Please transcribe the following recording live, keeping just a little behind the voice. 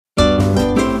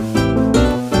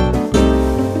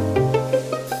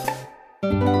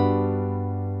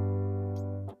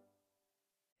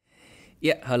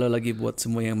Ya, halo lagi buat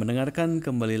semua yang mendengarkan.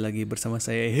 Kembali lagi bersama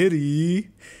saya Harry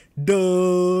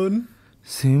dan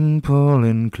Simple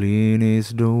and clean is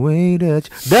the way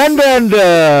that dan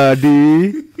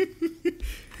Dadi.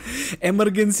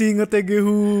 Emergency Ngeteh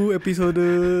Gehoo episode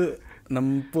 60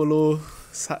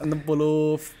 60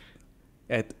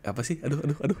 apa sih? Aduh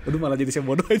malah jadi saya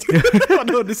bodoh aja.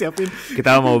 Aduh disiapin.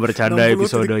 Kita mau bercanda 60,5.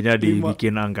 episodenya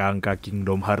dibikin angka-angka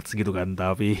Kingdom Hearts gitu kan.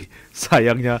 Tapi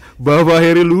sayangnya Bapak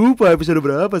Harry lupa episode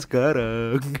berapa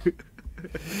sekarang.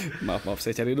 Maaf,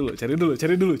 saya cari dulu.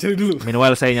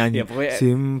 Meanwhile saya nyanyi Ya, pokoknya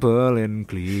Simple and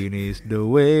clean is the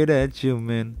way that you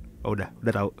mean. Oh, udah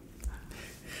tahu.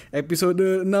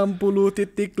 episode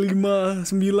 60.59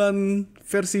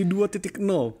 versi 2.0.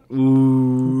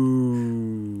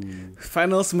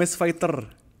 Final Smash Fighter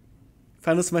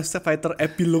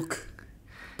Epilogue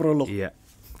Prolog. Iya.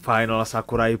 Final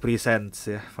Sakurai Presents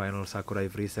ya. Final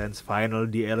Sakurai Presents, Final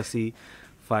DLC,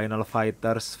 Final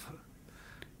Fighters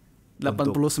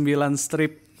 89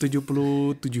 strip 77.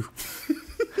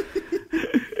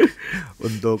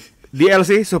 untuk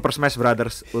DLC Super Smash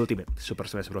Brothers Ultimate.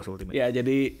 Ya,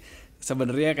 jadi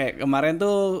sebenarnya kayak kemarin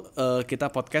tuh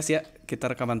kita podcast ya,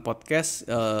 kita rekaman podcast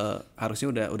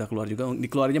harusnya udah keluar juga.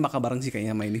 Dikeluarinnya maka bareng sih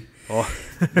kayaknya sama ini. Oh.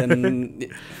 Dan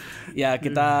ya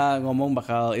kita ngomong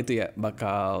bakal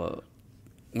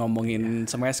ngomongin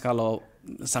Smash kalau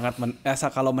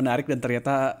kalau menarik dan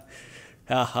ternyata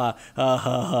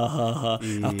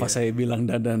apa saya bilang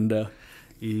dadanda.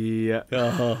 Iya.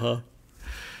 Hahaha.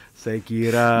 Saya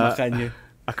kira Makanya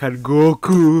akan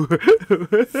Goku.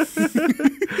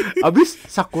 Abis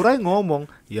Sakurai ngomong,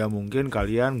 ya mungkin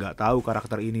kalian nggak tahu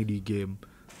karakter ini di game.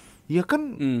 Ya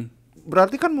kan,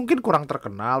 berarti kan mungkin kurang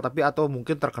terkenal, tapi atau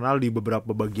mungkin terkenal di beberapa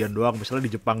bagian doang, misalnya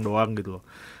di Jepang doang gitu loh.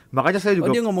 Makanya saya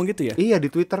juga. dia ngomong gitu ya? Iya, di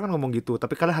Twitter kan ngomong gitu.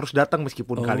 Tapi kalian harus datang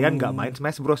meskipun kalian nggak main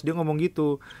Smash Bros. Dia ngomong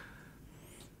gitu.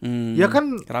 Ya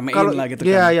kan kalau gitu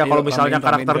ya kan. ya kalau misalnya ramein,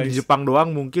 karakter di guys. Jepang doang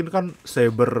mungkin kan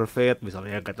Saber Fate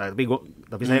misalnya tapi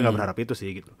saya nggak berharap itu sih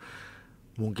gitu.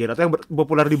 Mungkin atau yang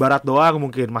populer di barat doang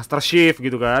mungkin Master Chief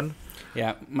gitu kan.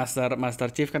 Ya, Master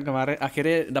Chief kan kemarin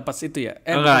akhirnya dapat itu ya.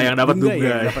 Enggak, yang dapat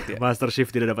Dunga. Ya. Master Chief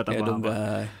tidak dapat Ya, apa-apa.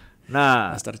 Dunga.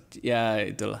 Nah, Ya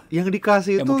itulah. yang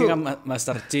dikasih Ya itu mungkin kan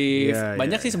Master Chief. Ya,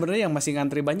 banyak ya, sih sebenarnya yang masih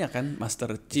ngantri banyak kan.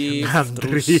 Master Chief, ngantri.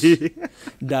 terus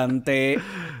Dante.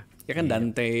 Ya kan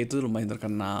Dante itu lumayan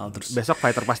terkenal. Terus Besok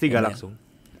fighter pasti gak langsung.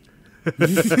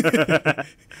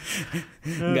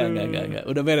 Enggak.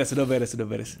 Udah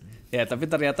beres. Ya, tapi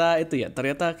ternyata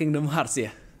Kingdom Hearts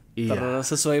ya. Iya.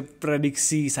 Sesuai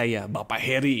prediksi saya, Bapak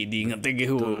Harry di Ngeteh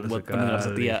Gehoo buat pendengar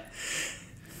setia.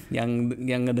 Yang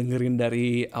ngedengerin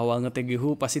dari awal Ngeteh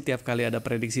Gehoo pasti tiap kali ada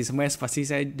prediksi Smash pasti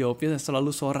saya jawabnya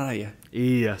selalu SORA ya.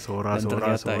 Iya, SORA. Itu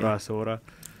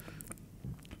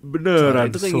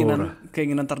Beneran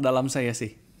keinginan terdalam saya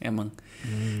sih emang.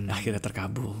 Akhirnya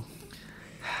terkabul.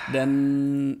 Dan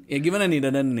ya gimana nih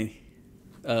Dadan nih?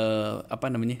 Apa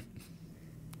namanya?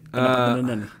 Pendapat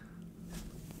Dadan nih?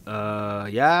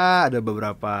 Ya ada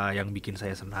beberapa yang bikin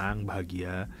saya senang,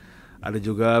 bahagia. Ada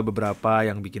juga beberapa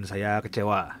yang bikin saya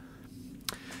kecewa.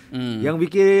 Yang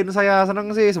bikin saya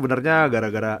senang sih sebenarnya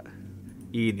gara-gara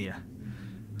ini ya.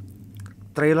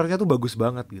 Trailernya tuh bagus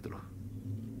banget gitu loh.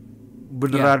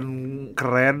 Beneran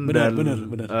keren. Bener.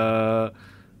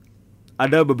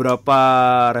 Ada beberapa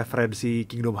referensi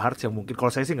Kingdom Hearts yang mungkin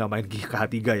kalau saya sih nggak main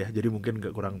KH3 ya, jadi mungkin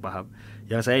nggak kurang paham.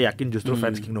 Yang saya yakin justru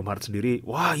fans Kingdom Hearts sendiri,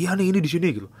 wah iya nih ini di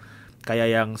sini gitu. Kayak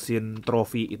yang scene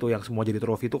trofi itu yang semua jadi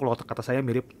trofi itu kalau kata saya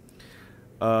mirip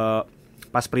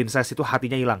pas princess itu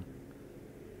hatinya hilang,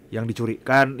 yang dicuri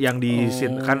kan, yang di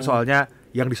scene kan soalnya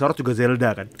yang disorot juga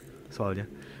Zelda kan soalnya.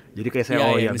 Jadi kayak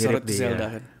saya yang mirip di Zelda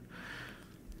kan.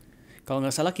 Kalau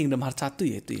nggak salah Kingdom Hearts 1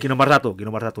 ya itu ya. Kingdom Hearts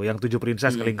 1 yang 7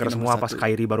 princess kelingker semua pas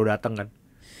Kairi baru datang kan.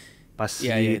 Pas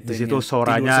di situ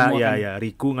Soranya ya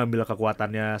Riku ngambil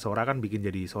kekuatannya Sora kan bikin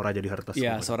jadi Sora jadi Heartless.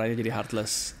 Iya, Soranya jadi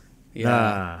Heartless. Ya.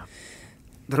 Nah,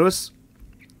 terus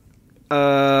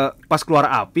pas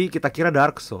keluar api kita kira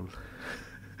Dark Soul.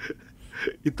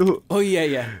 Itu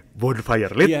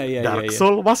Bonfire Lit, Dark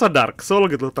Soul, masa Dark Soul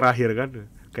gitu terakhir kan.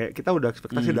 Kayak kita udah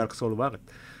ekspektasi Dark Soul banget.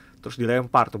 Terus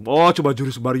dilempar tuh. Oh, coba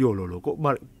jurus Mario loh. Kok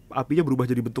apinya berubah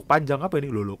jadi bentuk panjang apa ini?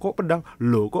 Loh, kok pedang?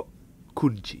 Loh, kok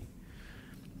kunci?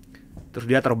 Terus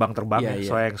dia terbang-terbang,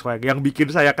 soeng-soeng. Yang bikin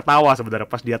saya ketawa sebenarnya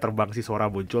pas dia terbang si Sora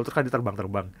muncul, terus kan dia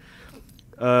terbang-terbang.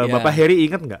 Bapak Harry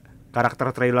inget nggak karakter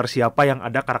trailer siapa yang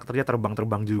ada karakternya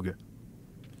terbang-terbang juga?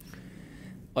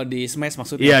 Oh, di Smash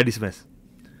maksudnya? Iya, di Smash.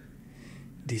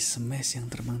 Di Smash yang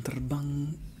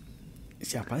terbang-terbang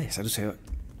siapa ya?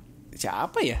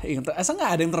 Siapa ya? Asa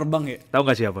nggak ada yang terbang ya? Tahu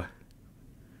nggak siapa?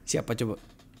 Siapa coba?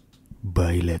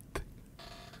 Violet.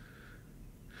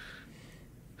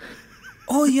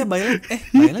 iya Violet.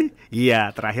 Violet.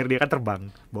 Iya, terakhir dia kan terbang,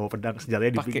 bawa pedang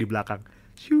senjatanya di belakang.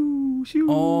 Shoo, shoo,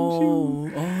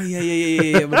 oh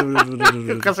iya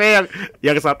bener. Kan saya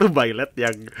yang satu Violet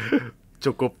yang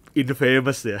cukup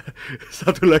infamous ya.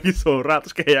 Satu lagi SORA,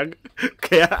 terus kayak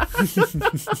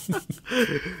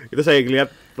itu saya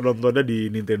lihat penontonnya di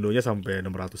Nintendo-nya sampai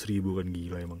 600.000 kan,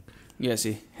 gila emang. Iya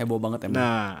sih, heboh banget emang.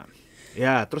 Nah,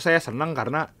 ya terus saya senang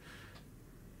karena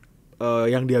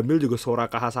yang diambil juga SORA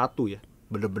KH1 ya.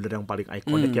 Bener-bener yang paling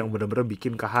ikonik, yang bener-bener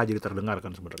bikin KH jadi terdengar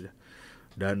kan sebenarnya.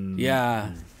 Dan ya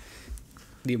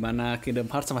di mana Kingdom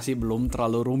Hearts masih belum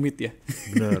terlalu rumit ya.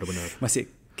 Benar.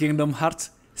 Masih Kingdom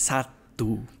Hearts 1.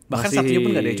 Bahkan Masih satunya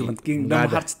pun gak ada, cuma Kingdom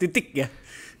Hearts titik ya.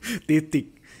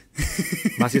 Titik.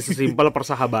 Masih sesimpel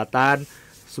persahabatan,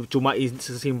 cuma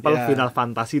sesimpel Final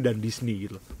Fantasy dan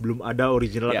Disney gitu. Belum ada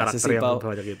original karakter yang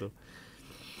banyak itu.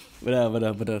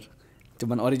 Benar.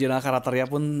 Cuman original karakternya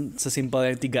pun sesimpel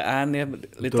yang 3-an ya,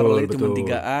 literally cuma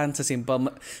 3-an,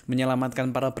 sesimpel menyelamatkan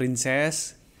para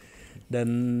princess. Dan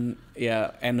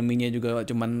ya enemy-nya juga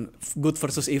cuman good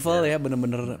versus evil ya,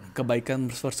 bener-bener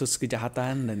kebaikan versus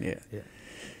kejahatan. Dan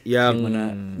yang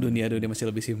mana dunia masih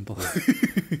lebih simpel.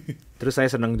 Terus saya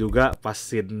senang juga pas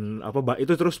scene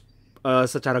itu, terus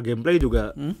secara gameplay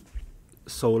juga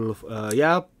soul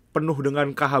ya penuh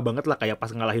dengan KH banget lah, kayak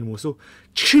pas ngalahin musuh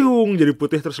ciung jadi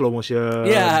putih terus slow motion.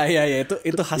 Iya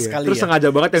itu khas sekali. Terus sengaja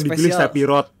banget yang dipilih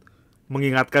Sephiroth,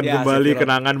 mengingatkan kembali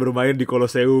kenangan bermain di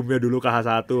Colosseum ya dulu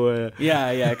KH1.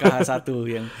 Iya KH1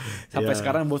 yang sampai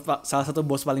sekarang salah satu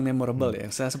boss paling memorable ya.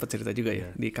 Saya sempat cerita juga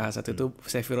ya di KH1 itu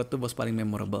Sephiroth tuh boss paling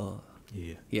memorable.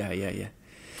 Iya. Kayak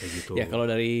gitu. Ya kalau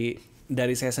dari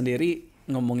saya sendiri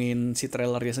ngomongin si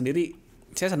trailernya sendiri,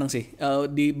 saya senang sih.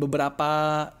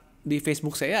 Di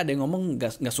Facebook saya ada yang ngomong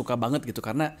nggak suka banget gitu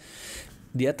karena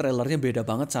dia trailernya beda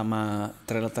banget sama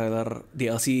trailer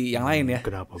DLC yang lain ya.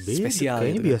 Kenapa beda? Spesial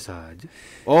kayaknya gitu biasa aja.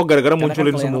 Oh, gara-gara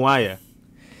munculin kan semua ya.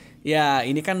 Ya,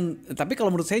 ini kan, tapi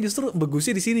kalau menurut saya justru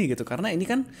bagusnya di sini gitu, karena ini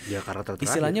kan ya,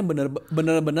 istilahnya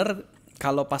bener-bener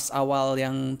kalau pas awal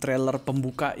yang trailer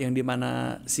pembuka yang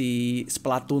dimana si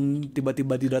Splatoon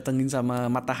tiba-tiba didatengin sama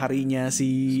mataharinya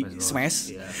si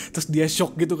Smash, terus dia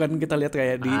shock gitu kan, kita lihat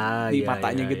kayak di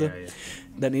matanya gitu.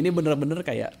 Dan ini bener-bener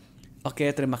kayak oke,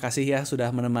 terima kasih ya sudah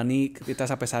menemani kita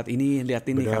sampai saat ini. Lihat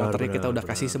ini karakternya kita udah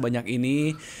kasih sebanyak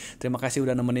ini. Terima kasih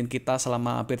udah nemenin kita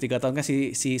selama hampir 3 tahun kan,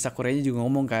 si Sakuranya juga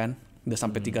ngomong kan. Udah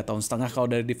sampai 3 tahun setengah kalau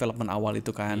dari development awal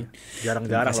itu kan.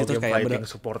 Jarang-jarang loh game fighting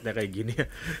supportnya kayak gini ya.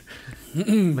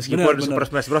 Meskipun Super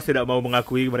Smash Bros tidak mau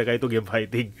mengakui mereka itu game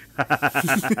fighting.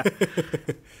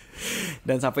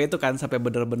 Dan sampai itu kan, sampai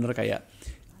bener-bener kayak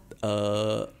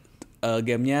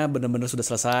gamenya bener-bener sudah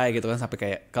selesai gitu kan, sampai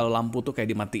kayak kalau lampu tuh kayak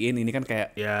dimatiin, ini kan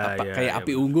kayak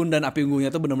api unggun, dan api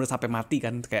unggunnya tuh bener-bener sampai mati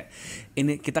kan, kayak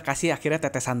ini kita kasih akhirnya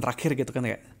tetesan terakhir gitu kan,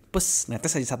 kayak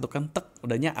netes aja satu kan, tek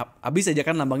udahnya abis aja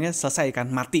kan, lambangnya selesai kan,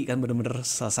 mati kan, bener-bener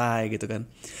selesai gitu kan.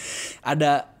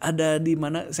 Ada di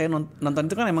mana saya nonton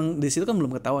itu kan, emang di situ kan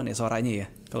belum ketahuan ya suaranya ya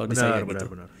kalau di saya gitu.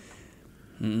 Benar.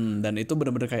 Dan itu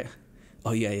bener-bener kayak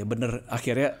oh iya bener,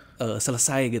 akhirnya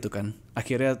selesai gitu kan,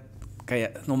 akhirnya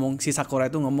kayak ngomong si Sakura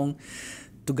itu ngomong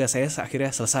tugas saya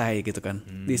akhirnya selesai gitu kan.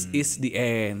 This is the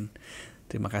end.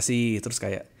 Terima kasih. Terus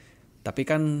kayak tapi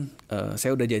kan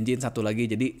saya udah janjiin satu lagi,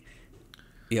 jadi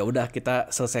ya udah kita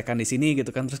selesaikan di sini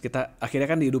gitu kan. Terus kita akhirnya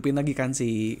kan dihidupin lagi kan,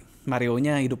 si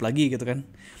Mario-nya hidup lagi gitu kan.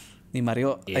 Nih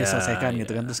Mario ayo selesaikan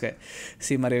gitu kan. Terus kayak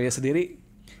si Mario-nya sendiri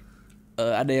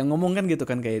ada yang ngomong kan gitu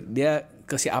kan, kayak dia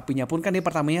ke si apinya pun kan dia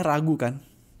pertamanya ragu kan.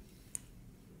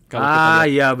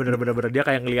 Iya bener dia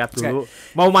kayak ngeliat dulu,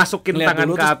 kayak, mau masukin tangan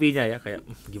dulu, ke apinya ya, kayak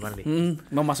gimana nih?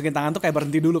 Mau masukin tangan tuh kayak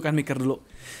berhenti dulu kan, mikir dulu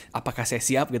apakah saya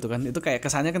siap gitu kan. Itu kayak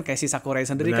kesannya kan kayak si Sakurai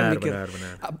sendiri kan mikir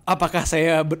apakah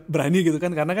saya berani gitu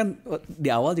kan, karena kan di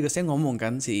awal juga saya ngomong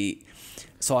kan, si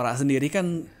SORA sendiri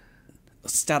kan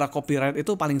secara copyright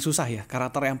itu paling susah ya,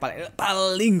 karakter yang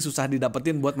paling susah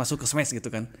didapetin buat masuk ke Smash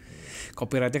gitu kan.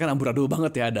 Copyrightnya kan amburadul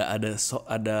banget ya,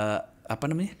 ada apa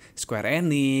namanya, Square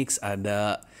Enix,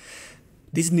 ada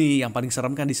Disney, yang paling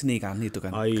serem kan Disney kan itu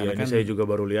kan. Ini kan, saya juga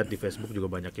baru lihat di Facebook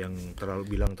juga banyak yang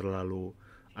bilang terlalu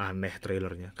aneh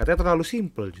trailernya. Katanya terlalu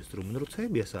simple, justru menurut saya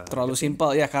biasa. Terlalu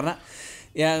simple ya, karena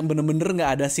ya bener-bener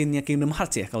nggak ada scene-nya Kingdom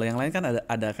Hearts ya. Kalau yang lain kan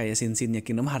ada kayak scene-nya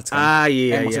Kingdom Hearts kan.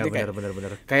 Iya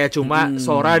benar. Kayak cuma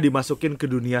SORA dimasukin ke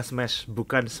dunia Smash,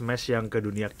 bukan Smash yang ke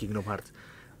dunia Kingdom Hearts.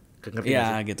 Ngerti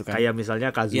ya, gitu kan. Kayak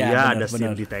misalnya Kazuya ada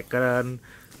scene di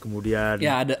Tekken. Kemudian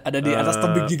ya ada di atas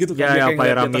tebing gitu kan, ya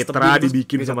Pyra Mitra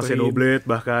dibikin sama Xenoblade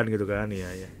bahkan gitu kan.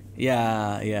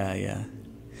 Ya.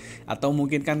 Atau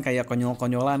mungkin kan kayak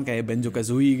konyol-konyolan kayak Banjo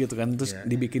Kazooie gitu kan, terus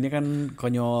dibikinnya kan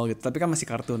konyol gitu, tapi kan masih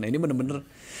kartun. Nah, ini bener-bener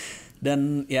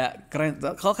Dan ya keren.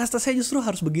 Kalau kata saya justru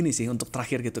harus begini sih untuk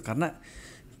terakhir gitu, karena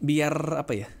biar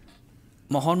apa ya?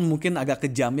 Mohon mungkin agak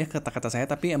kejam ya kata-kata saya,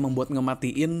 tapi emang buat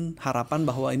ngematiin harapan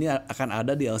bahwa ini akan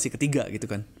ada di DLC ketiga gitu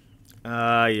kan.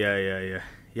 Iya.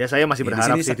 Ya saya masih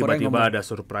berharap sih tiba-tiba ada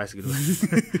surprise gitu.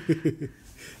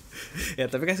 Ya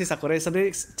tapi kan si Sakurai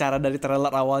sendiri cara dari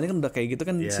trailer awalnya kan udah kayak gitu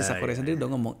kan, si Sakurai sendiri udah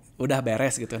ngomong udah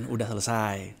beres gitu kan, udah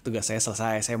selesai, tugas saya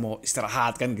selesai, saya mau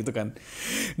istirahat kan gitu kan.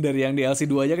 Dari yang di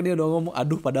DLC 2 aja kan dia udah ngomong,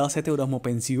 aduh padahal saya tuh udah mau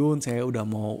pensiun, saya udah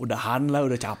mau udahan lah,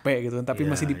 udah capek gitu kan, tapi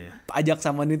masih diajak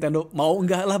sama Nintendo, mau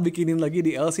enggak lah bikinin lagi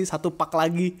DLC 1 pak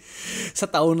lagi,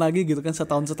 setahun lagi gitu kan,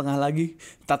 setahun setengah lagi,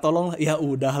 kita tolong lah, ya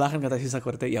udahlah kan kata si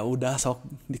Sakurai, ya udah sok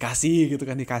dikasih gitu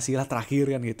kan, dikasih lah terakhir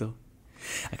kan gitu.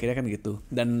 Akhirnya kan gitu.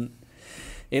 Dan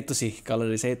itu sih kalau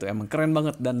dari saya itu emang keren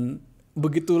banget, dan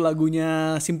begitu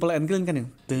lagunya Simple and Clean kan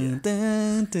yang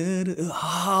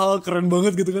keren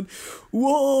banget gitu kan,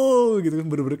 wow gitu kan,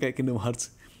 bener-bener kayak Kingdom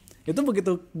Hearts. Itu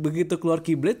begitu keluar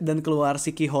Keyblade dan keluar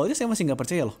si keyhole-nya, saya masih nggak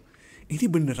percaya loh, ini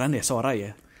beneran ya SORA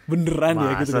ya, beneran masa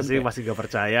ya gitu kan. Masa sih kayak, masih gak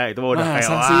percaya, itu udah kayak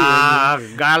sih, wah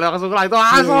gak langsung lah itu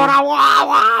SORA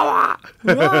wah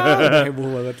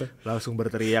heboh banget tuh. langsung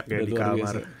berteriak ya di kamar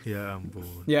biasa. Ya ampun.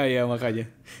 Ya makanya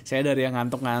saya dari yang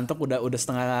ngantuk udah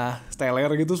setengah teler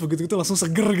gitu, begitu itu langsung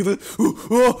seger gitu,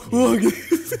 gitu.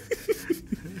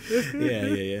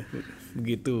 Ya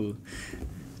begitu.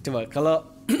 Coba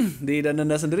kalau di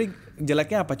Dananda sendiri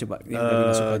jeleknya apa coba yang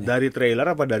dari trailer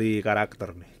apa dari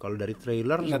karakter nih? Kalau dari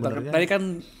trailer sebenarnya tadi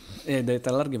kan dari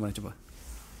trailer gimana coba?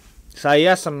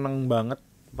 Saya seneng banget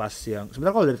pas yang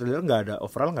sebenarnya kalau dari trailer nggak ada,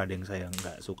 overall nggak ada yang saya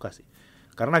nggak suka sih.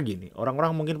 Karena gini,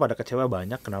 orang-orang mungkin pada kecewa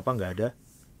banyak kenapa nggak ada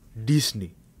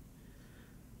Disney,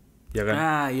 ya kan?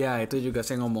 Ya itu juga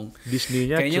saya ngomong.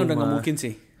 Disney-nya kayaknya udah nggak mungkin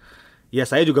sih. Ya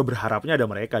saya juga berharapnya ada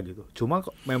mereka gitu. Cuma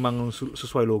memang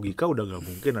sesuai logika udah nggak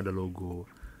mungkin ada logo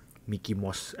Mickey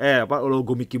Mouse.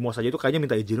 Logo Mickey Mouse aja itu kayaknya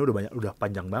minta izinnya udah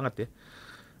panjang banget ya.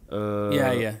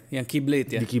 Iya, yang Keyblade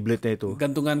ya. Di Keyblade-nya itu.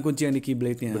 Gantungan kunci yang di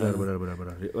Keyblade-nya. Benar.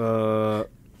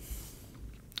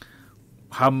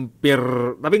 Hampir,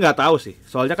 tapi nggak tahu sih.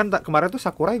 Soalnya kan kemarin tuh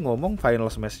Sakurai ngomong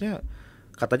Final Smash-nya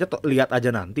katanya lihat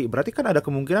aja nanti. Berarti kan ada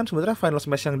kemungkinan sebenarnya Final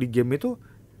Smash yang di game itu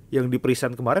yang di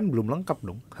present kemarin belum lengkap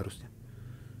dong harusnya.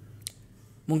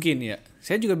 Mungkin ya.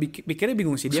 Saya juga pikirnya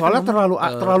bingung sih. Dia soalnya kan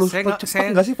terlalu cepat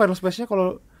nggak sih Final Smash-nya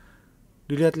kalau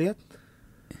dilihat-lihat?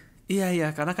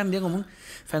 Iya, karena kan dia ngomong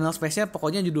Final Space-nya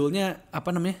pokoknya judulnya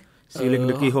apa namanya? Sealing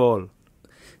the Keyhole.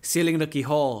 Sealing the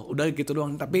Keyhole, udah gitu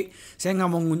doang. Tapi saya nggak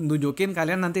mau nunjukin,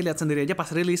 kalian nanti lihat sendiri aja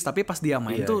pas rilis. Tapi pas dia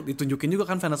main tuh ditunjukin juga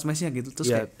kan Final Space-nya gitu. Terus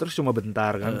terus cuma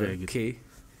bentar kan kayak gitu.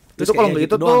 Terus itu kalau nggak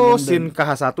gitu itu tuh scene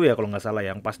KH1 ya kalau nggak salah,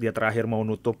 yang pas dia terakhir mau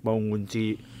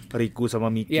ngunci Riku sama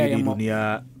Mickey di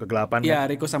dunia kegelapan. Iya,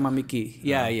 Riku sama Mickey.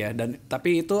 Iya. Dan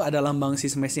tapi itu ada lambang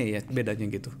si Smash-nya ya, bedanya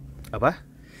gitu. Apa?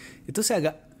 Itu saya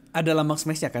agak ada lambang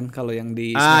Smash-nya kan kalau yang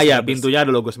di pintunya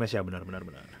ada logo Smash ya, benar.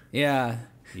 Ya,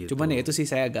 gitu. Cuman ya itu sih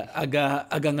saya agak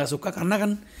nggak suka karena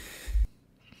kan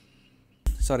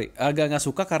agak nggak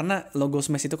suka karena logo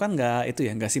Smash itu kan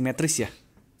nggak simetris ya.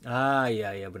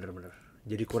 Iya benar.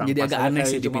 Jadi kurang pas, agak aneh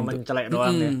sih, cuma mencelek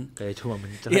doang ya. Kayak cuma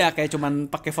mencelek. Iya, kayak cuma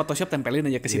pakai Photoshop tempelin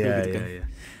aja ke situ gitu kan. Iya.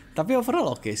 Tapi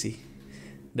overall oke sih.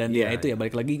 Dan itu ya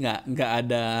balik lagi nggak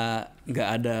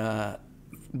ada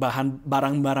bahan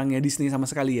barang-barangnya Disney sama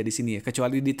sekali ya di sini ya,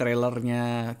 kecuali di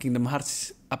trailernya Kingdom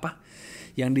Hearts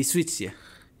yang di Switch ya.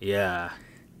 Iya.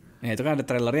 Nah itu kan ada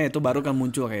trailernya, itu baru kan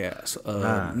muncul kayak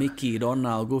Mickey,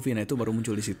 Donald, Goofy, nah itu baru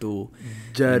muncul di situ.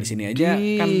 Jadi di sini aja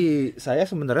kan saya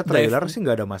sebenarnya trailer sih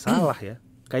nggak ada masalah ya.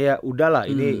 Kayak udahlah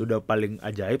ini udah paling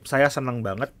ajaib. Saya senang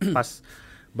banget pas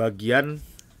bagian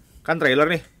kan trailer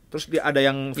nih. Terus dia ada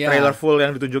yang trailer full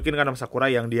yang ditunjukin kan sama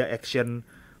Sakurai yang dia action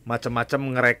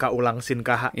macam-macam ngereka ulang scene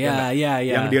KH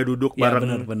yang dia duduk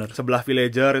bareng bener. Sebelah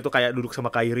villager itu kayak duduk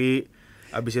sama Kairi.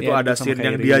 Abis itu ada scene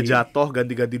yang dia jatuh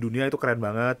ganti-ganti dunia, itu keren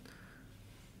banget.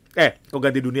 Kok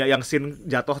ganti dunia, yang scene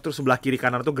jatuh terus sebelah kiri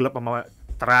kanan tuh gelap sama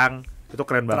terang, itu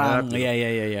keren banget.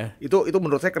 Iya. Itu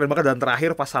menurut saya keren banget. Dan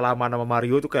terakhir pas salaman sama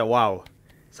Mario itu kayak wow.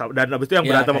 Dan abis itu yang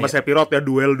berantem sama Sephiroth ya,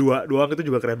 duel doang itu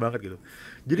juga keren banget gitu.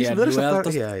 Jadi sebenarnya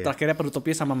terakhirnya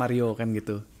penutupnya sama Mario kan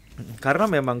gitu. Karena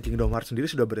memang Kingdom Hearts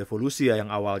sendiri sudah berevolusi ya, yang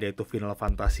awalnya itu Final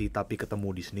Fantasy tapi ketemu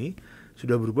Disney,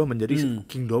 sudah berubah menjadi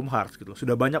Kingdom Hearts gitu.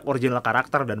 Sudah banyak original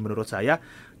karakter, dan menurut saya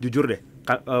jujur deh,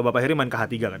 Bapak Heri main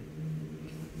KH3 kan?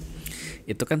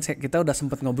 Itu kan kita udah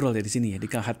sempat ngobrol ya di sini ya,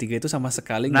 di KH3 itu sama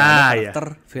sekali nggak ada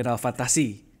karakter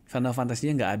Final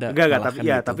Fantasy-nya nggak ada.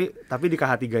 Tapi di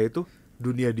KH3 itu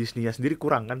dunia Disney-nya sendiri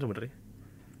kurang kan sebenarnya.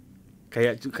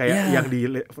 Kayak yang di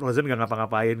Frozen nggak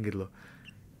ngapa-ngapain gitu loh.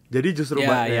 Jadi justru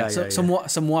semua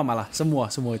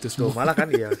itu semua. Tuh, malah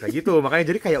kan iya kayak gitu.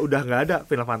 Makanya jadi kayak udah nggak ada,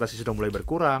 Final Fantasy sudah mulai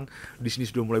berkurang, Disney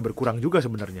sudah mulai berkurang juga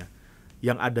sebenarnya.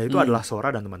 Yang ada itu adalah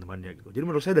Sora dan teman-temannya gitu. Jadi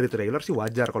menurut saya dari trailer sih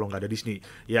wajar kalau nggak ada Disney.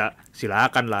 Ya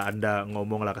silakan lah Anda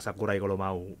ngomong lah ke Sakurai kalau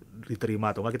mau diterima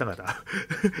atau nggak, kita nggak tahu.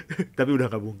 Tapi udah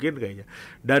nggak mungkin kayaknya.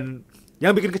 Dan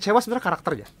yang bikin kecewa sebenarnya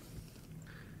karakternya.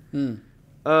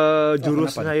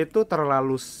 Jurusnya itu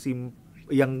terlalu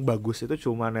yang bagus itu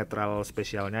cuma netral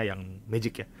spesialnya yang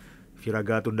Magic ya.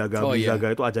 Viraga, Tundaga,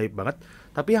 Bizaga itu ajaib banget.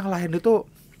 Tapi yang lain itu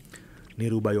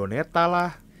niru Bayonetta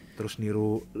lah, terus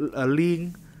niru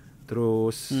Link.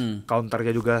 Terus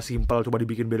counternya juga simple, coba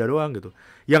dibikin beda doang gitu.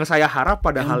 Yang saya harap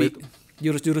padahal itu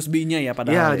jurus-jurus B-nya ya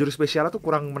padahal. Ya, jurus spesialnya tuh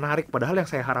kurang menarik. Padahal yang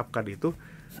saya harapkan itu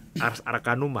Ars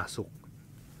Arcanum masuk.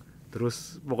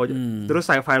 Terus pokoknya terus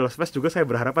saya Final Smash juga saya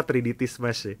berharap Trinity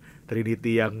Smash sih.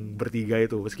 Trinity yang bertiga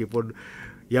itu, meskipun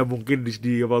ya mungkin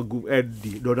di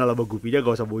Donald sama Guppy-nya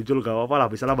gak usah muncul, gak apa-apa lah.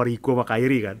 Misalnya Mariko sama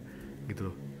Kairi kan. Gitu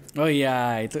loh. Oh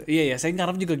iya, itu iya saya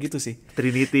ngarep juga gitu sih.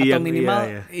 Trinity atau yang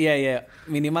minimal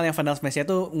minimal yang Final Smash-nya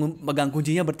tuh megang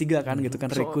kuncinya bertiga kan gitu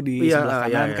kan. Riku di sebelah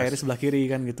kanan, Kairi sebelah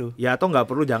kiri kan gitu. Ya atau nggak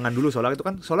perlu, jangan dulu soalnya itu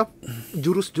kan soalnya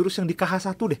jurus-jurus yang di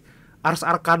KH1 deh. Ars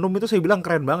Arcanum itu saya bilang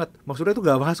keren banget. Maksudnya itu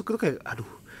gak masuk, itu kayak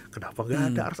aduh, kenapa gak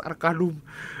ada Ars Arcanum?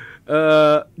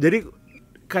 Jadi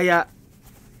kayak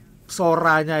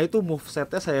Soranya itu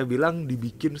movesetnya saya bilang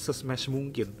dibikin se-smash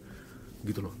mungkin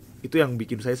gitu loh. Itu yang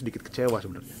bikin saya sedikit kecewa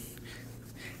sebenarnya.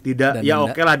 Tidak, dan ya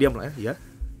oke lah dia ya.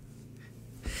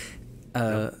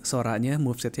 Soranya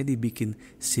movesetnya dibikin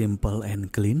simple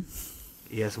and clean.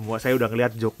 Iya, semua saya udah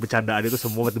ngeliat joke bercandaan itu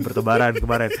semua bertebaran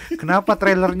kemarin. Kenapa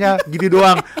trailernya gini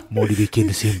doang? Mau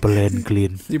dibikin simple and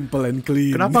clean. Simple and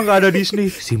clean. Kenapa nggak ada Disney?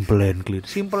 Simple and clean.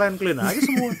 Simple and clean aja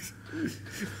semua.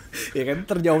 Ya kan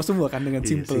terjawab semua kan dengan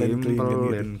simple and clean.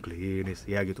 Simple and clean.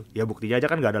 Ya gitu. Ya buktinya aja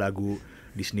kan nggak ada lagu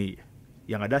Disney.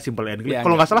 Yang ada Simple and Clean.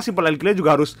 Kalau nggak salah Simple and Clean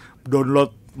juga harus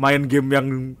download main game yang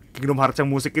Kingdom Hearts yang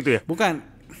musik itu ya? Bukan.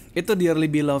 Itu Dearly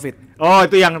Beloved. Oh,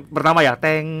 itu yang pertama ya.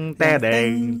 Teng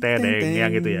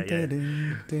yang gitu ya.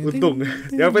 Untung.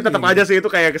 Ya tapi tetap aja sih itu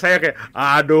kayak saya kayak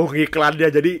aduh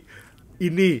iklannya jadi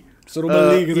ini suruh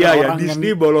beli gitu. Iya ya,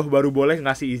 Disney baru boleh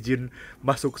ngasih izin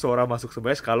masuk SORA, masuk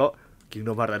Smash kalau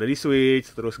Kingdom Hearts ada di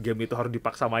Switch, terus game itu harus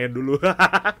dipaksa main dulu.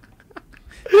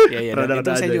 Ya, dan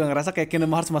itu saya juga ngerasa kayak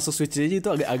Kingdom Hearts masuk Switch aja itu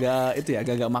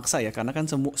agak maksa ya, karena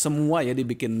kan semua ya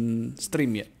dibikin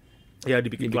stream ya. Ya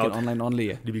dibikin cloud online only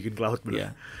ya. Dibikin cloud bener. Ya.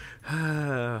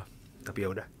 Tapi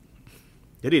ya udah.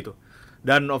 Jadi itu.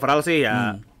 Dan overall sih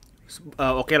ya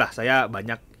oke lah, saya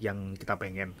banyak yang kita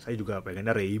pengen. Saya juga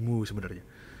pengennya Reimu sebenarnya.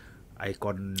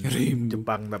 Ikon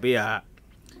Jepang, tapi ya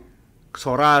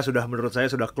SORA sudah menurut saya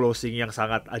sudah closing yang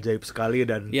sangat ajaib sekali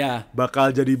dan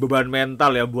bakal jadi beban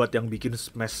mental ya buat yang bikin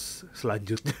Smash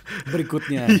selanjutnya.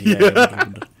 Berikutnya.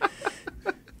 Bener.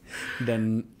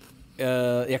 Dan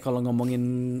ya kalau ngomongin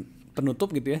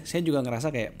penutup gitu ya, saya juga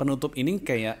ngerasa kayak penutup ini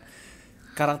kayak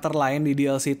karakter lain di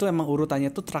DLC itu emang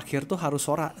urutannya tuh terakhir tuh harus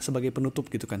SORA sebagai penutup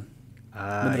gitu kan.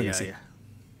 Bener gak sih?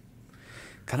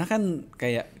 Karena kan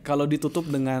kayak kalau ditutup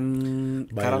dengan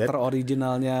karakter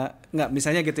originalnya, nggak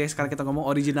misalnya gitu ya, sekarang kita ngomong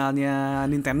originalnya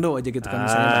Nintendo aja gitu kan,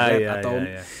 misalnya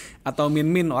atau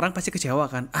Min orang pasti kecewa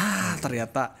kan.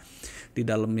 Ternyata di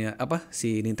dalamnya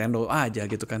si Nintendo aja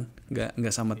gitu kan,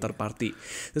 nggak sama third party.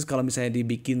 Terus kalau misalnya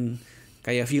dibikin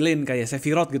kayak villain kayak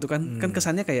Sephiroth gitu kan, kan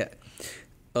kesannya kayak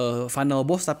final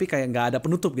boss tapi kayak nggak ada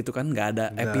penutup gitu kan, nggak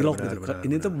ada epilogue gitu.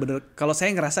 Ini tuh bener, kalau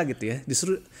saya ngerasa gitu ya,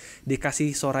 justru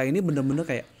dikasih SORA ini bener-bener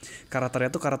kayak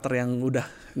karakternya tuh karakter yang udah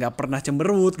nggak pernah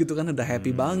cemberut gitu kan, udah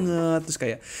happy banget, terus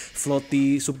kayak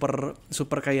floaty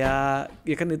super kayak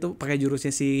ya kan itu pakai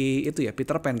jurusnya si itu ya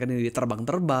Peter Pan kan, ini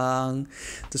terbang-terbang,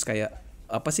 terus kayak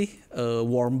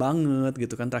warm banget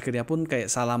gitu kan. Terakhirnya pun kayak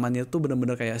salamannya tuh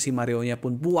bener-bener kayak si Mario-nya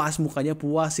pun puas, mukanya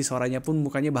puas, si Soranya pun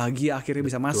mukanya bahagia akhirnya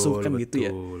bisa masuk kan gitu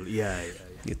ya. Iya.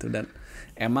 Gitu, dan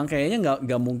emang kayaknya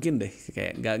nggak mungkin deh,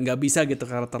 kayak nggak bisa gitu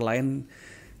karakter lain.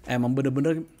 Emang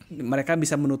bener-bener mereka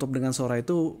bisa menutup dengan SORA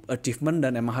itu achievement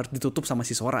dan emang harus ditutup sama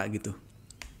si SORA gitu.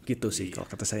 Gitu sih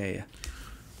kalau kata saya ya.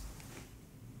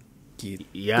 Gitu.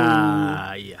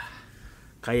 Iya.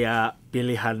 Kayak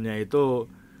pilihannya itu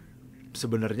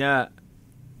sebenarnya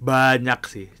banyak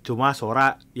sih, cuma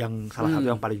SORA yang salah satu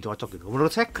yang paling cocok gitu.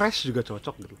 Menurut saya Crash juga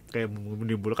cocok gitu, kayak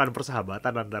menimbulkan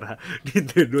persahabatan antara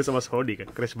Nintendo sama Sony kan,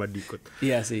 Crash Bandicoot.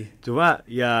 Iya sih. Cuma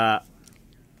ya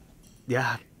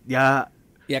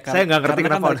saya nggak ngerti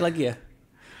kenapa. Kan balik lagi ya.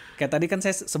 Kayak tadi kan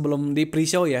saya sebelum di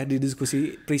pre-show ya, di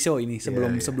diskusi pre-show ini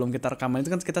sebelum kita rekaman itu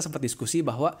kan kita sempat diskusi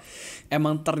bahwa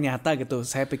emang ternyata gitu,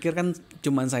 saya pikir kan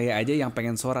cuman saya aja yang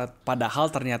pengen SORA, padahal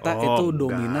ternyata itu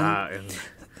dominan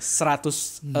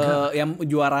 100 yang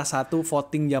juara 1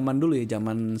 voting zaman dulu ya,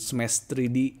 zaman Smash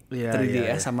 3D,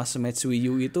 3DS sama Smash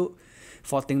Wii U itu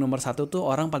voting nomor 1 tuh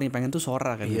orang paling pengen tuh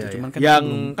SORA kan gitu. Cuman kan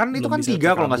yang kan itu kan 3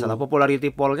 kalau nggak salah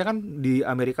popularity poll-nya kan di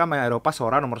Amerika sama Eropa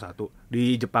SORA nomor 1,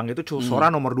 di Jepang itu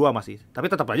SORA nomor 2 masih, tapi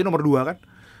tetap aja nomor 2 kan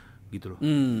gitu loh.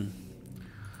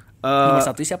 Nomor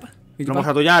 1 siapa? Nomor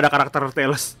 1-nya ada karakter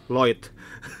Tails Lloyd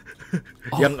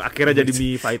yang akhirnya jadi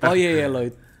Mii Fighter. Oh iya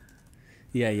Lloyd.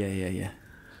 Iya.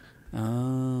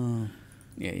 Oh,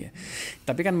 iya.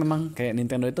 Tapi kan memang kayak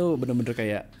Nintendo itu bener-bener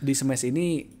kayak di Smash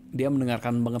ini dia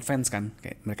mendengarkan banget fans kan.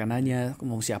 Kayak mereka nanya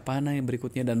mau siapa yang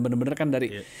berikutnya, dan bener-bener kan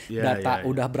dari data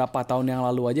udah berapa tahun yang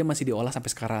lalu aja masih diolah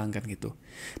sampai sekarang kan gitu.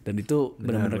 Dan itu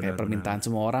bener-bener kayak permintaan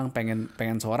semua orang pengen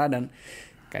SORA, dan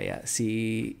kayak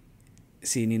si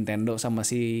Nintendo sama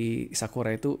si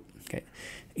Sakura itu kayak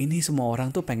ini semua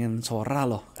orang tuh pengen SORA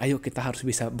loh, ayo kita harus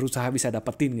berusaha bisa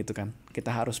dapetin gitu kan,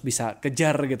 kita harus bisa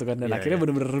kejar gitu kan, dan akhirnya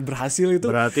benar-benar berhasil itu.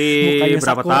 Berarti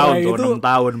berapa Sakura tahun itu, tuh? 6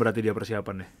 tahun berarti dia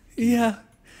persiapan deh. Iya,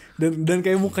 dan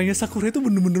kayak mukanya Sakura itu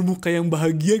bener-bener muka yang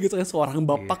bahagia gitu kan, seorang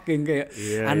bapak yang kayak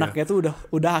anaknya tuh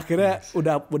udah akhirnya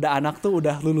udah anak tuh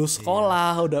udah lulus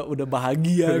sekolah, udah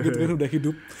bahagia gitu kan, udah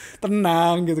hidup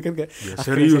tenang gitu kan, kayak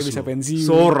serius bisa pensiun.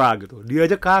 SORA gitu, dia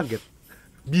aja kaget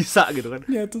bisa gitu kan,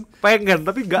 tuh. pengen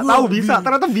tapi nggak tahu bisa,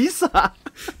 ternyata bisa.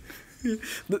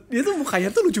 Dia tuh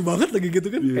mukanya tuh lucu banget lagi gitu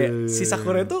kan, kayak si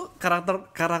Sakura itu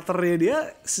karakternya dia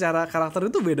secara karakter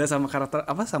itu beda sama karakter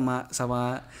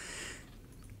sama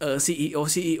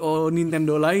CEO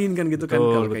Nintendo lain kan gitu kan.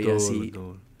 Kalau kayak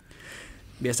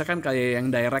biasa kan kayak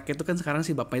yang direct itu kan sekarang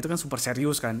si bapaknya itu kan super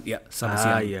serius kan ya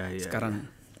sama sekarang.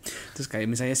 Terus kayak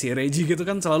misalnya si Reggie gitu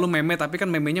kan selalu meme, tapi kan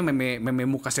memenya meme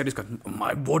muka serius kan,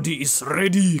 my body is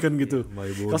ready kan gitu.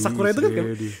 Kalau Sakura itu kan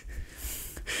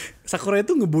Sakura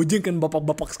itu ngebojeng kan,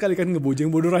 bapak-bapak sekali kan, ngebojeng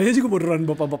bodorannya juga bodoran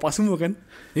bapak-bapak semua kan.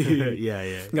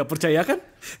 Iya. Nggak percaya kan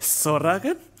SORA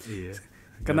kan? Iya.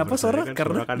 Kenapa SORA? Kan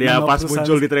Karena dia pas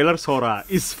muncul di trailer SORA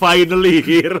is finally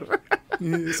here.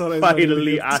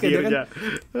 Finally akhirnya.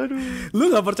 Aduh.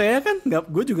 Lu nggak percaya kan?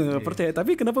 Gue juga nggak percaya.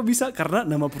 Tapi kenapa bisa? Karena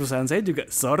nama perusahaan saya juga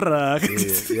SORA.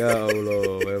 Ya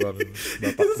Allah, memang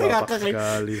bapak-bapak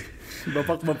sekali.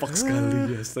 Bapak-bapak sekali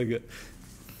ya, astaga.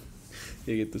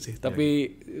 Ya gitu sih.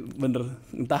 Tapi bener,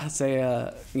 entah saya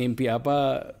ngimpi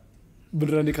apa,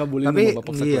 beneran dikabulin sama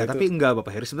Bapak Sakura itu. Tapi enggak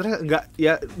Bapak Heri. Sebenarnya enggak,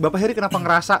 ya Bapak Heri kenapa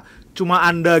ngerasa cuma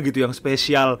Anda gitu yang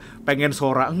spesial pengen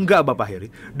SORA? Enggak Bapak Heri.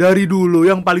 Dari dulu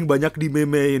yang paling banyak di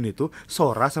memein itu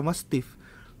SORA sama Steve.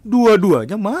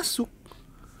 Dua-duanya masuk.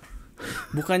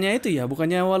 Bukannya itu ya,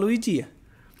 bukannya Waluigi ya?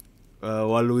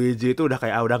 Waluigi itu udah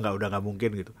kayak udah nggak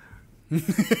mungkin gitu.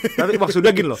 Tapi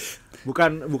maksudnya gini loh.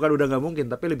 Bukan udah nggak mungkin,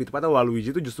 tapi lebih tepatnya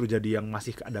Waluigi itu justru jadi yang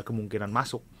masih ada kemungkinan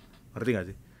masuk. Ngerti gak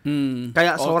sih?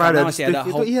 Kayak SORA dan Steve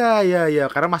itu iya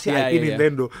karena masih IP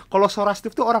Nintendo. Kalau SORA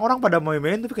Steve tuh orang-orang pada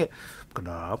main-main tapi kayak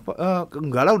kenapa?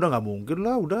 Enggak lah, udah nggak mungkin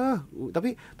lah, udah.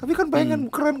 Tapi kan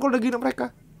pengen keren kalau udah gini mereka.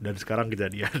 Dan sekarang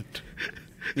kejadian.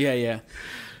 Iya.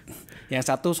 Yang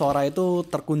satu SORA itu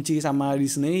terkunci sama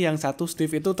Disney, yang satu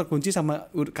Steve itu terkunci sama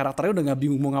karakternya udah nggak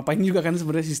bingung mau ngapain juga kan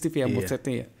sebenarnya si Steve ya buat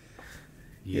setnya ya.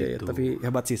 Iya, tapi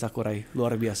hebat sih Sakurai,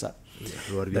 luar biasa. Ya,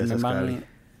 luar biasa. Dan memang sekali.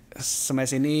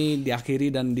 Smash ini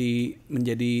diakhiri dan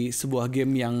menjadi sebuah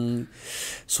game yang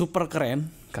super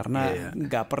keren karena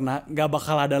nggak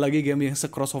bakal ada lagi game yang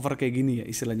se-crossover kayak gini ya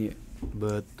istilahnya.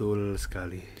 Betul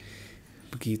sekali.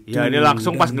 Begitu. Ya ini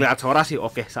langsung pas ngeliat SORA sih,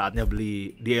 oke saatnya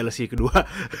beli DLC kedua.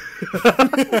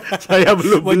 Saya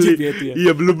belum wajib beli. Ya itu ya?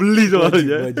 Iya belum beli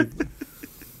soalnya. Wajib.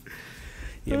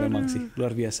 Ya memang sih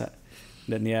luar biasa.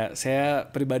 Dan ya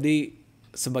saya pribadi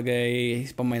sebagai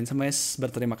pemain Smash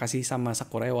berterima kasih sama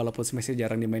Sakurai walaupun Smashnya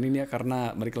jarang dimainin ya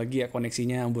karena balik lagi ya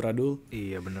koneksinya amburadul.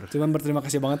 Iya benar. Cuman berterima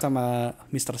kasih banget sama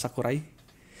Mr.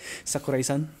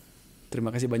 Sakurai-san.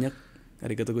 Terima kasih banyak.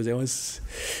 Arigatou gozaimasu.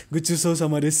 Gochuso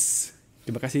sama des.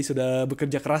 Terima kasih sudah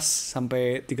bekerja keras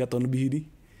sampai 3 tahun lebih ini.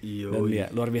 Iya. Dan ya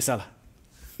luar biasa lah.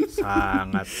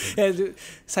 Sangat. Ya,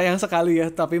 sayang sekali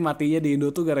ya tapi matinya di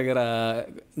Indo tuh gara-gara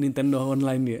Nintendo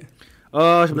Online ya.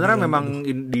 Sebenarnya memang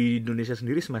di Indonesia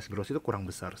sendiri Smash Bros itu kurang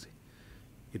besar sih.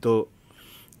 Itu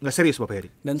nggak serius Bapak Heri.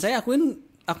 Dan saya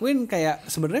akuin kayak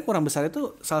sebenarnya kurang besar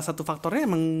itu salah satu faktornya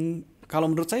emang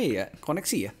kalau menurut saya ya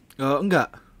koneksi ya.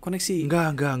 Enggak. Koneksi.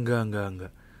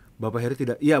 Enggak. Bapak Heri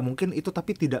tidak. Ya mungkin itu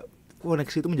tapi tidak,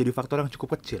 koneksi itu menjadi faktor yang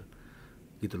cukup kecil.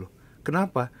 Gitu loh.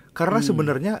 Kenapa? Karena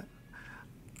sebenarnya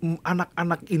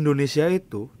anak-anak Indonesia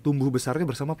itu tumbuh besarnya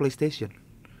bersama PlayStation.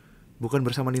 Bukan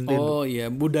bersama Nintendo. Oh iya,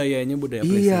 budaya PlayStation.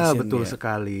 Iya, betul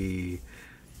sekali.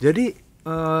 Jadi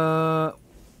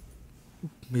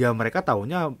ya mereka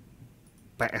taunya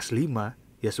PS5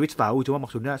 Ya Switch tahu, cuma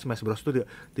maksudnya Smash Bros itu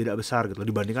tidak besar gitu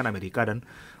dibandingkan Amerika dan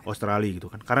Australia gitu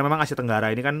kan. Karena memang Asia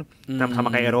Tenggara ini kan sama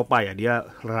kayak Eropa ya, dia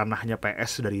ranahnya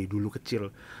PS dari dulu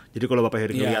kecil. Jadi kalau Bapak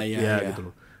Heri ngeliat gitu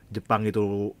loh. Jepang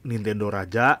itu Nintendo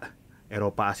raja,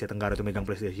 Eropa Asia Tenggara itu megang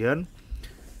PlayStation,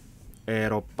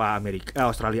 Eropa Amerika,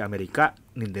 Australia Amerika,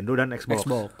 Nintendo dan Xbox.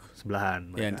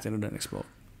 Sebelahan. Ya, Nintendo dan Xbox.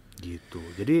 Gitu.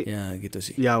 Jadi ya gitu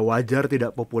sih. Ya wajar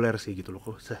tidak populer sih gitu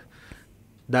loh.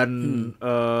 Dan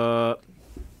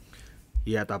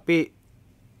ya tapi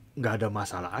nggak ada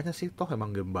masalahnya sih, toh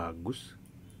emang game bagus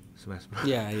Smash Bros.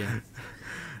 Iya.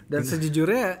 Dan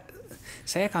sejujurnya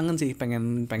saya kangen sih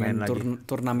pengen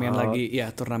turnamen lagi.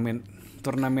 Ya, turnamen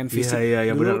fisik.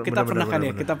 Iya, dulu kita pernah kan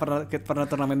ya, kita pernah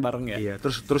turnamen bareng ya. Iya,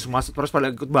 terus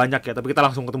pada ikut banyak ya, tapi kita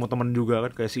langsung ketemu teman juga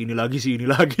kan, kayak si ini lagi.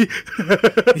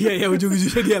 Iya,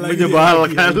 ujung-ujungnya dia lagi.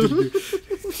 Menyebalkan.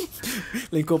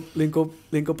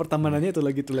 lingkup pertemanannya itu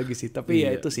lagi sih. Tapi ya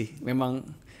itu sih memang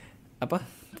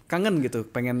kangen gitu,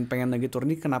 pengen lagi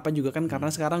turni. Kenapa juga kan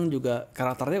karena sekarang juga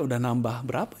karakternya udah nambah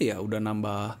berapa ya? Udah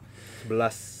nambah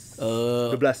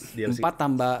 12 DLC. 4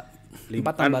 tambah 5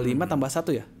 tambah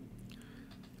 1 ya?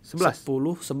 11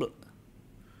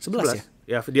 ya?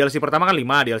 Ya DLC pertama kan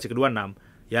 5, DLC kedua 6.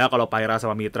 Ya kalau Pyra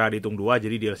sama Mitra dihitung 2,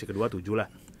 jadi DLC kedua 7 lah.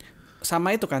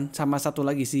 Sama itu kan, sama satu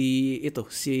lagi si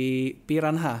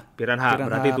Piranha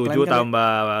berarti 7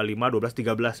 tambah 5, 12,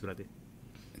 13 berarti.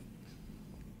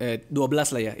 12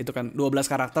 lah ya, itu kan 12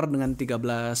 karakter dengan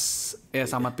 13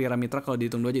 sama Pira Mitra kalau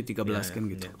dihitung 2 jadi 13 kan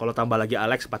gitu. Kalau tambah lagi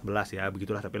Alex 14 ya,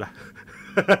 begitulah tapi lah.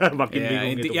 Makin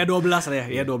bingung gitu. Ya 12 lah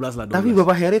ya, 12 lah. 12. Tapi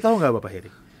Bapak Heri tahu nggak Bapak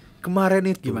Heri? Kemarin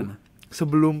itu gimana?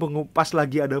 Sebelum pas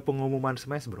lagi ada pengumuman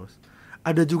Smash Bros,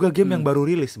 ada juga game yang baru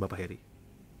rilis Bapak Heri.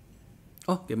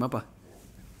 Oh, game apa?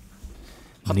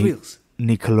 Hot Wheels.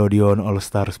 Nickelodeon All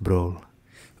Stars Brawl.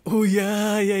 Oh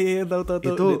ya,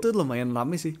 tahu. Itu lumayan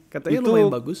rame sih. Katanya lumayan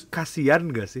bagus.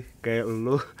 Kasian gak sih kayak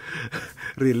lu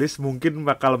rilis mungkin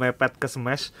bakal mepet ke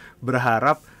Smash,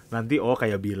 berharap nanti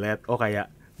kayak Billet, kayak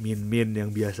Min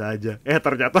yang biasa aja.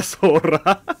 Ternyata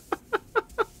SORA.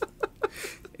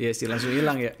 Iya sih, langsung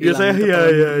hilang ya.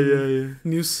 Iya.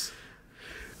 News.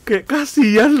 Kayak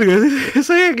kasian gak sih?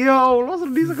 Saya ya Allah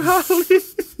sedih sekali.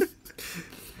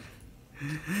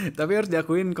 Tapi harus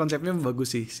diakuin konsepnya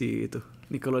bagus sih si itu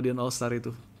Nickelodeon All Star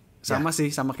itu. Sama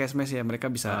sih, sama kayak Smash ya, mereka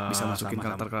bisa masukin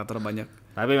karakter-karakter banyak.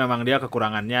 Tapi memang dia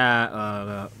kekurangannya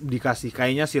dikasih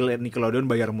kayaknya si Nickelodeon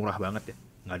bayar murah banget ya.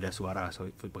 Nggak ada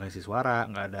pengisi suara,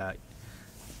 nggak ada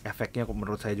efeknya,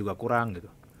 menurut saya juga kurang gitu.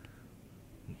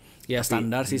 Ya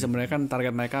standar sih sebenarnya, kan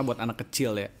target mereka buat anak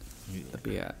kecil ya.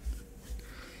 Tapi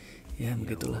ya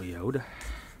begitulah. Ya udah.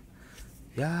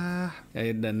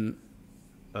 Dan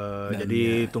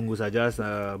jadi tunggu saja.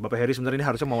 Bapak Heri sebenarnya ini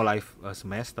harusnya mau live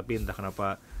Smash, tapi entah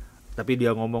kenapa. Tapi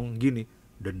dia ngomong gini,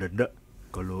 dan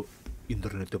kalau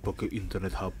internetnya pakai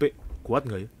internet HP kuat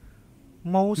nggak ya?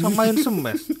 Mau samain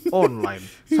Smash online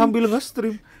sambil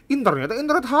nge-stream internet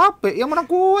HP yang mana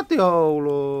kuat ya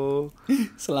Allah.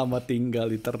 Selamat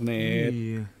tinggal internet.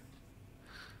 Iya.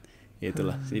 Ya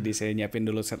itulah. Jadi saya nyiapin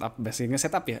dulu basicnya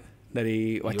setup ya.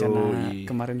 Dari wacana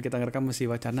kemarin kita ngerekam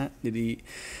masih wacana, jadi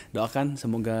doakan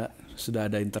semoga sudah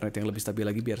ada internet yang lebih stabil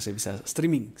lagi biar saya bisa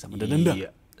streaming sama Dadanda.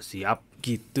 Iya, siap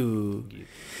gitu.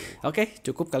 Oke,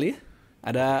 cukup kali ya.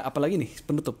 Ada apa lagi nih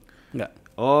penutup? Enggak.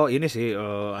 Ini sih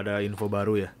ada info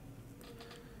baru ya.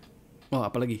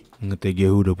 Apa lagi? Ngeteh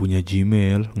Gehoo udah punya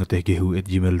Gmail,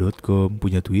 ngetehgehoo@gmail.com,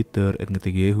 punya Twitter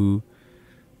 @ngetehgehoo,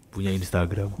 punya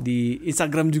Instagram. Di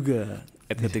Instagram juga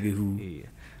 @ngetehgehoo.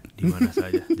 Iya. Di mana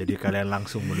saja. Jadi kalian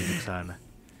langsung menuju ke sana.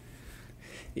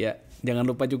 Ya, jangan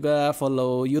lupa juga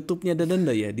follow YouTube-nya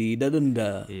Dadanda ya, di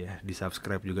Dadanda. Iya,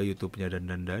 di-subscribe juga YouTube-nya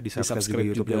Dadanda, di-subscribe juga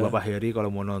YouTube-nya Bapak Heri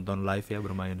kalau mau nonton live ya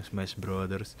bermain Smash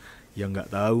Brothers yang nggak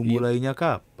tahu mulainya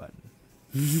kapan.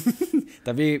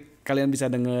 Tapi kalian bisa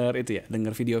denger itu ya,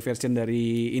 denger video version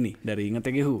dari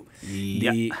Ngeteh Gehoo.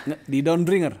 Iya. Di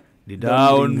Downbringer. Di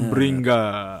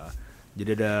Downbringer.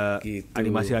 Jadi ada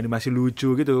animasi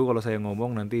lucu gitu kalau saya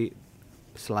ngomong, nanti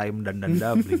slime dan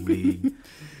danda bling bling.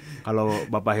 Kalau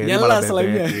Bapak Heri malah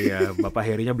bebek. Iya, Bapak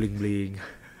Herinya bling bling.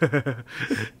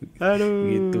 Aduh.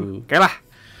 Gitu. Oke lah.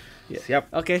 Ya.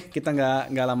 Siap. Oke, kita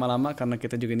nggak lama-lama karena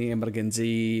kita juga ini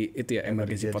emergency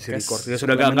podcast. Ya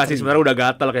sudah nggak sih, sebenarnya udah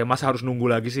gatal kayak masa harus nunggu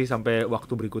lagi sih sampai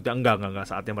waktu berikutnya. Enggak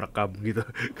saatnya merekam gitu.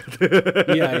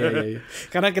 Iya.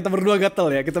 Karena kita berdua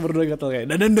gatal ya,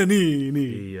 kayak Dadanda nih.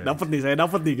 Iya. Saya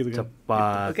dapat nih gitu kan.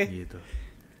 Cepat gitu.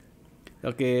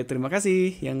 Oke, terima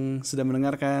kasih yang sudah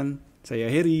mendengarkan.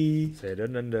 Saya Heri. Saya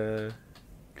Dadanda.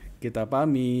 Kita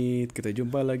pamit, kita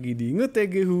jumpa lagi di Ngeteh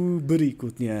Gehoo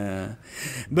berikutnya.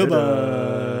 Bye-bye.